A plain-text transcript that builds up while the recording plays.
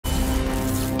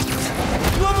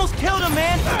killed him,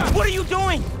 man! What are you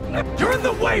doing? You're in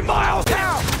the way, Miles!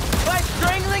 How? By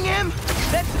strangling him?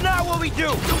 That's not what we do!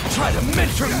 Don't try to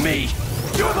mentor me!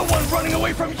 You're the one running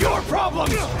away from your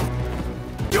problems!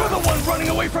 You're the one running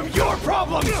away from your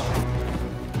problems!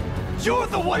 You're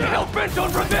the one hell-bent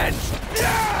on revenge!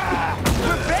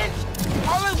 Revenge?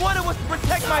 All I wanted was to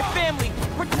protect my family!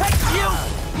 Protect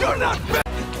you! You're not bad!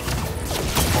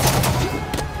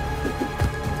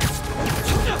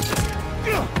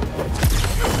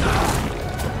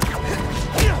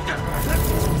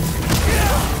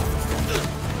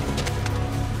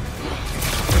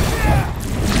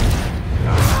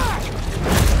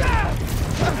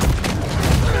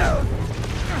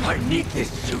 I need this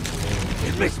suit.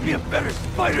 It makes me a better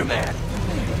Spider-Man.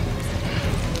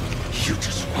 You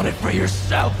just want it for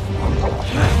yourself.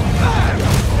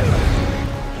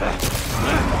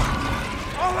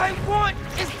 All I want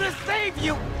is to save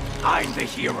you! I'm the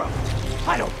hero.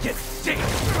 I don't get sick.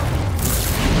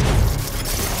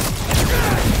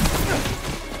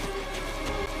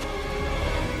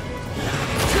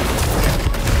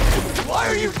 Why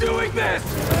are you doing this?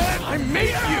 I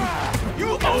made you.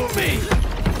 You owe me.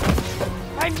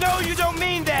 I know you don't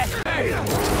mean that! Hey!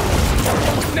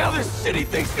 Now this city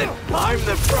thinks that I'm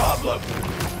the problem!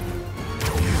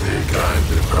 You think I'm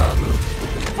the problem?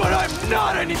 But I'm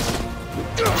not any...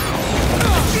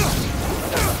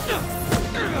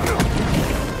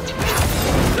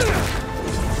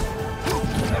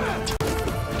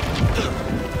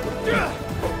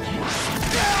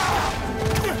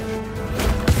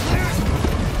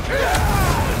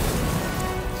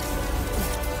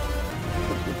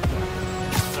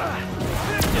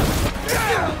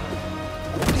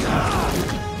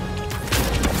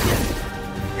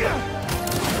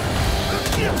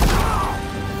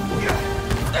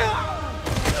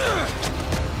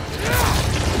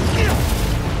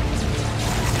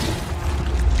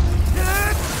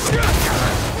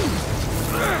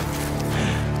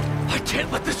 I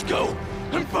can't let this go!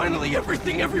 I'm finally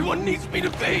everything everyone needs me to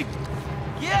be!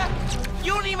 Yeah?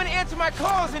 You don't even answer my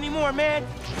calls anymore, man!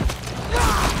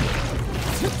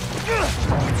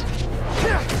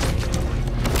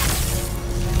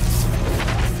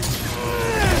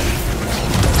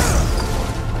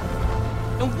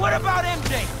 And what about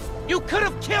MJ? You could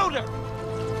have killed her!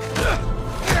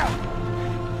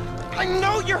 I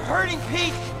know you're hurting,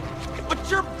 Pete, but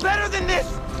you're better than this!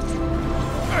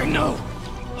 I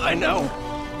know,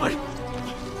 but...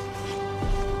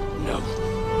 No.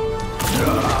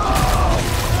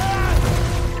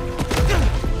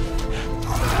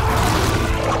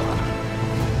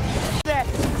 That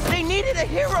they needed a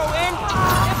hero, and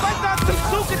if I thought some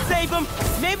suit could save them,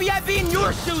 maybe I'd be in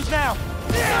your shoes now!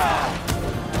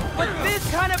 But this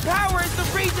kind of power is the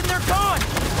reason they're gone!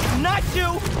 Not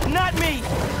you, not me!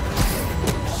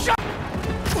 Shut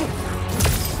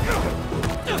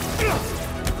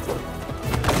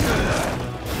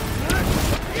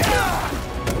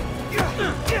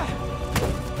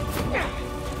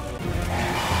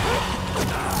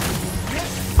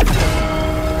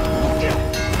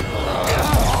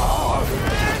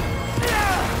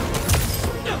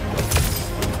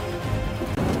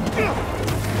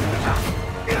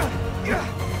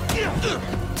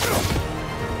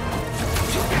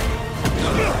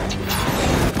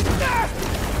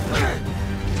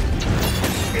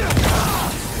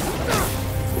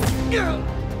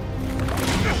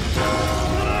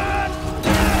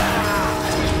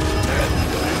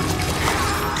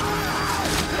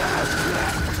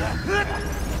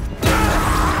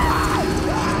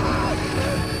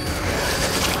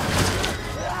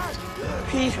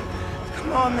Pete,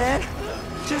 come on, man.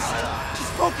 Just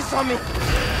focus on me.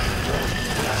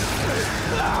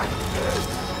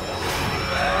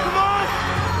 Come on!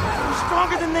 I'm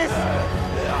stronger than this.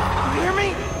 You hear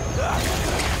me?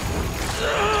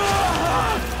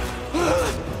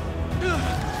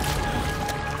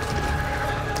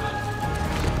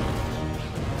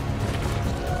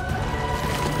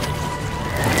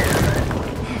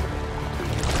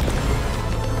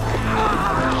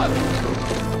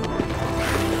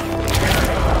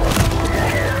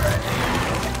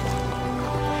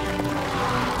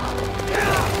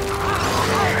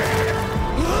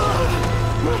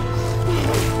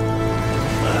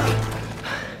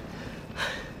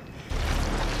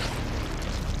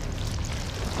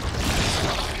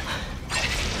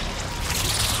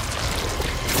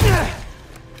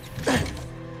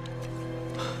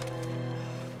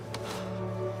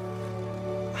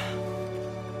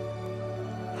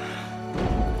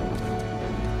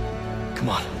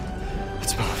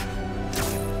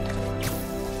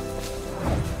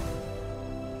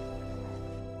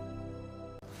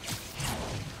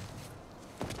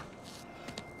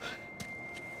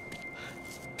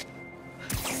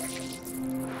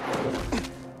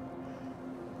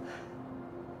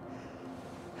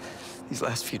 These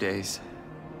last few days...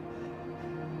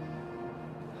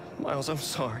 Miles, I'm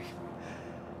sorry.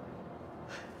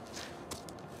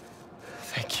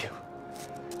 Thank you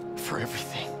for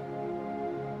everything.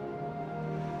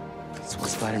 That's what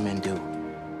Spider-Man do.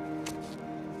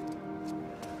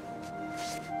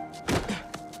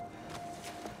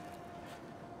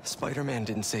 Spider-Man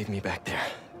didn't save me back there.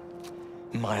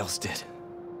 Miles did.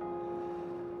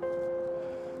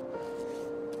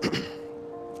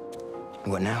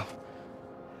 What now?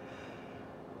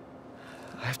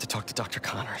 I have to talk to Dr.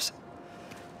 Connors.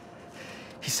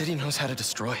 He said he knows how to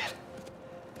destroy it.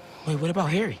 Wait, what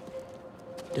about Harry?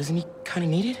 Doesn't he kind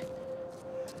of need it?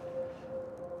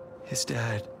 His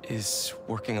dad is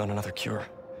working on another cure.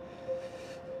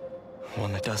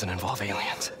 One that doesn't involve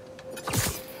aliens.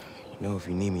 You know, if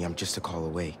you need me, I'm just a call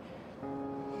away.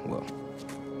 Well,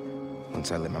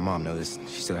 once I let my mom know this,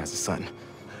 she still has a son.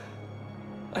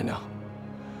 I know.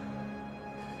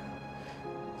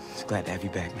 Just glad to have you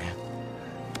back, man.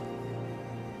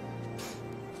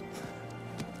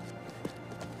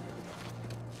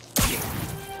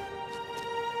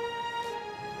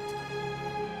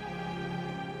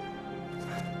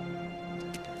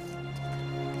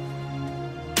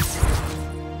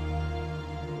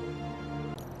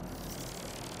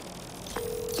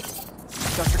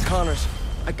 Dr. Connors,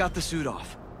 I got the suit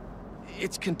off.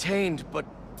 It's contained, but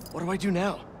what do I do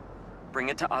now? Bring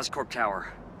it to Oscorp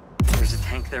Tower. There's a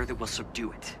tank there that will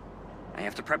subdue it. I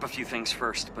have to prep a few things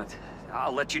first, but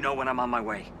I'll let you know when I'm on my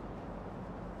way.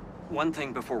 One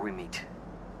thing before we meet.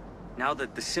 Now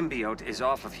that the symbiote is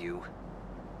off of you,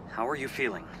 how are you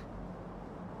feeling?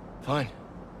 Fine.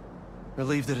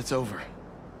 Relieved that it's over.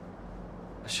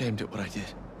 Ashamed at what I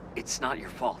did. It's not your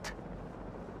fault.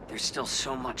 There's still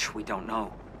so much we don't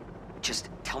know. Just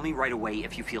tell me right away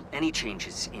if you feel any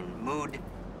changes in mood,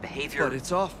 behavior... But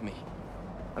it's off me.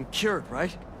 I'm cured,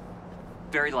 right?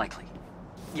 Very likely.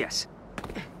 Yes.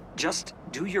 Just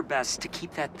do your best to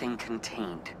keep that thing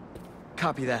contained.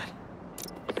 Copy that.